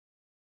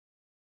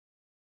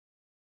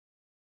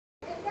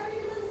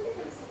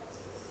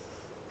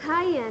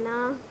Hi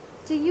Anna,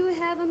 do you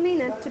have a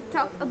minute to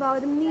talk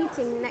about the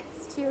meeting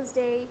next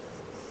Tuesday?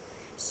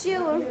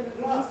 Sure,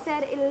 we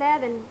said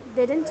 11,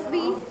 didn't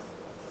we?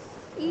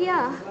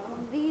 Yeah,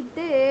 we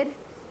did,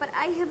 but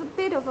I have a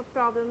bit of a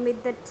problem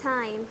with the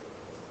time.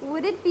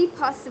 Would it be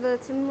possible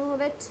to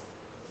move it?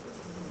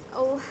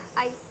 Oh,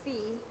 I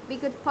see. We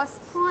could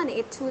postpone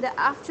it to the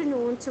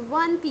afternoon to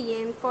 1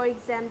 p.m., for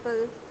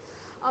example,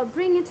 or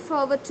bring it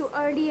forward to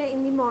earlier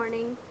in the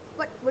morning.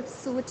 What would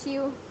suit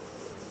you?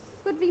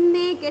 Could we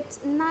make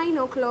it 9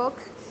 o'clock?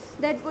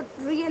 That would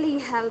really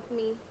help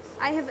me.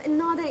 I have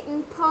another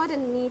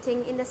important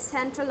meeting in the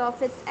central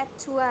office at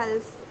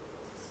 12.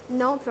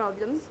 No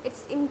problem.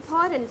 It's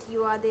important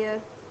you are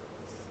there.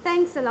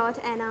 Thanks a lot,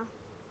 Anna.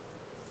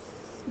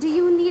 Do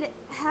you need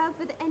help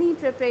with any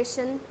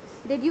preparation?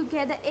 Did you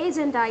get the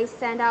agenda I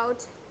sent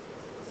out?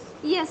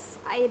 Yes,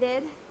 I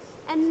did.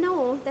 And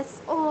no,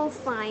 that's all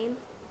fine.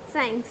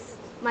 Thanks.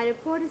 My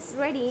report is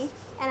ready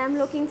and I'm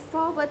looking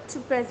forward to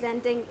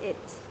presenting it.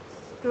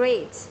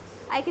 Great.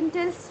 I can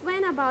tell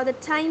Sven about the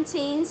time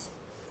change.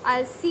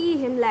 I'll see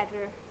him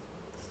later.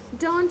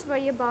 Don't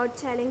worry about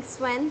telling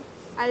Sven.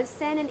 I'll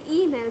send an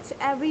email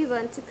to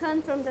everyone to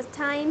confirm the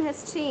time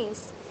has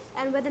changed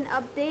and with an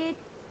update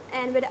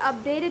and with an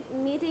updated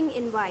meeting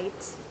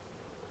invite.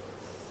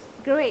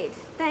 Great.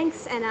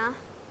 Thanks, Anna.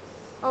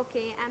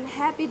 Okay, I'm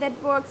happy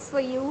that works for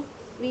you.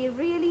 We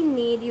really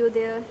need you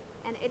there,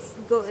 and it's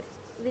good.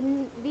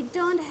 We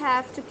don't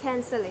have to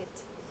cancel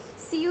it.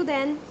 See you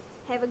then.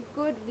 Have a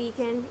good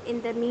weekend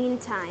in the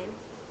meantime.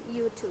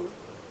 You too.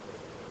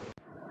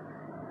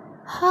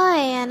 Hi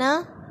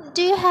Anna,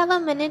 do you have a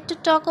minute to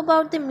talk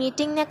about the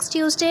meeting next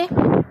Tuesday?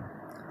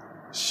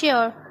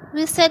 Sure,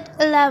 we said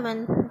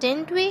 11,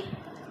 didn't we?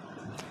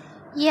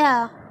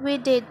 Yeah, we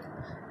did.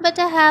 But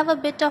I have a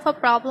bit of a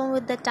problem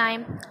with the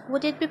time.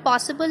 Would it be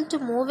possible to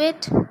move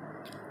it?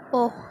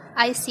 Oh,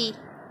 I see.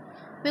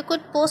 We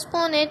could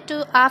postpone it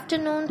to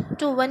afternoon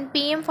to 1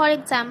 p.m. for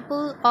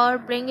example, or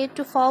bring it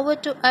to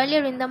forward to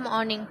earlier in the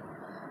morning.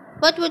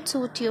 What would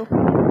suit you?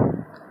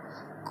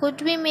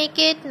 Could we make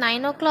it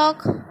 9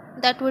 o'clock?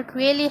 That would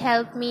really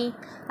help me.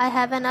 I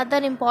have another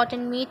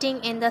important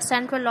meeting in the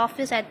central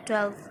office at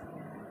 12.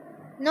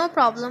 No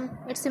problem,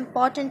 it's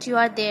important you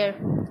are there.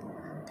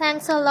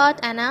 Thanks a lot,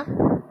 Anna.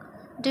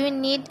 Do you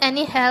need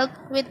any help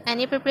with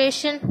any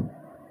preparation?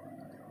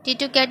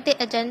 Did you get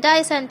the agenda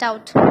I sent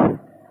out?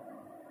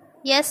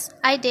 Yes,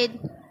 I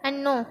did.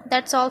 And no,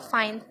 that's all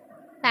fine.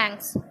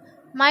 Thanks.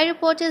 My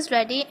report is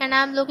ready and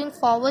I'm looking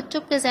forward to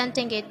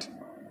presenting it.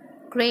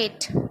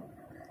 Great.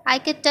 I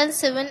can tell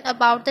Sivan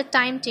about the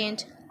time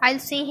change. I'll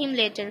see him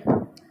later.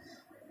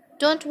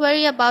 Don't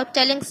worry about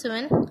telling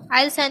Sivan.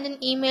 I'll send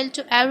an email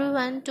to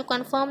everyone to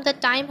confirm the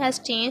time has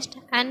changed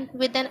and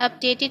with an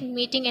updated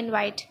meeting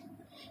invite.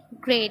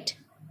 Great.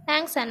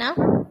 Thanks, Anna.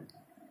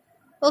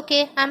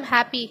 Okay, I'm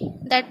happy.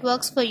 That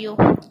works for you.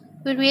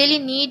 We really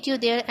need you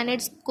there and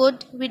it's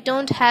good we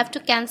don't have to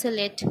cancel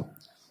it.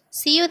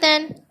 See you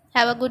then.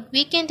 Have a good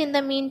weekend in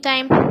the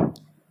meantime.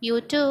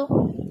 You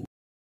too.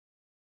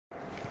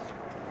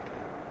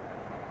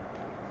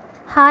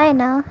 Hi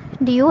Anna,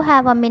 do you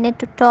have a minute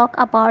to talk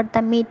about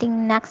the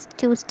meeting next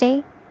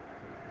Tuesday?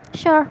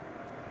 Sure.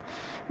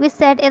 We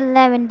said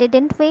 11,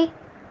 didn't we?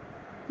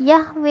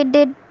 Yeah, we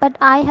did, but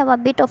I have a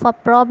bit of a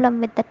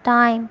problem with the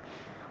time.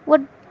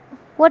 Would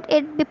would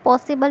it be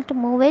possible to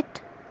move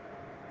it?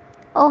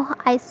 Oh,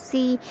 I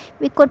see.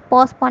 We could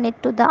postpone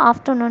it to the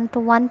afternoon to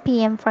 1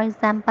 p.m. for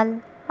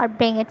example, or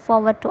bring it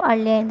forward to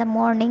earlier in the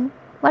morning.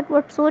 What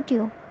would suit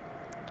you?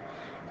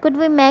 Could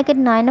we make it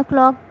 9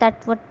 o'clock?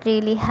 That would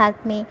really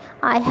help me.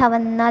 I have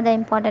another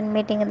important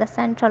meeting in the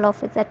central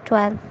office at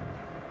 12.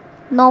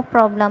 No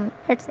problem.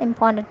 It's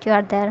important you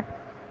are there.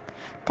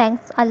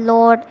 Thanks a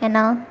lot,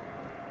 Anna.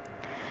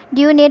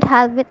 Do you need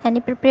help with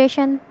any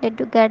preparation? Did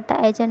you get the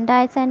agenda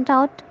I sent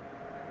out?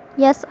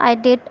 Yes, I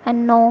did,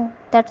 and no,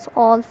 that's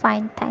all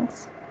fine,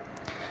 thanks.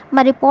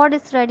 My report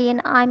is ready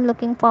and I'm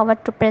looking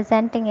forward to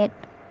presenting it.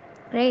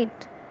 Great.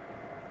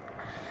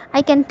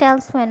 I can tell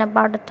Sven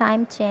about the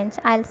time change.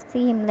 I'll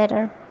see him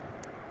later.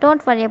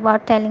 Don't worry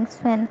about telling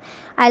Sven.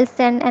 I'll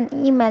send an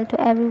email to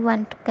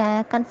everyone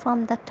to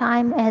confirm the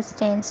time has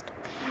changed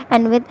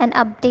and with an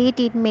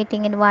updated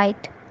meeting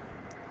invite.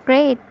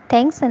 Great,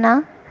 thanks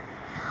Anna.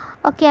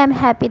 Okay, I'm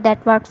happy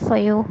that works for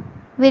you.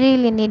 We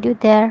really need you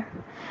there.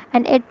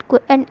 And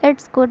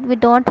it's good we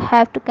don't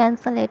have to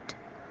cancel it.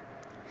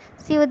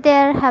 See you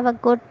there. Have a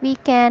good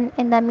weekend.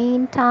 In the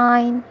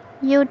meantime,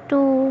 you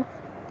too.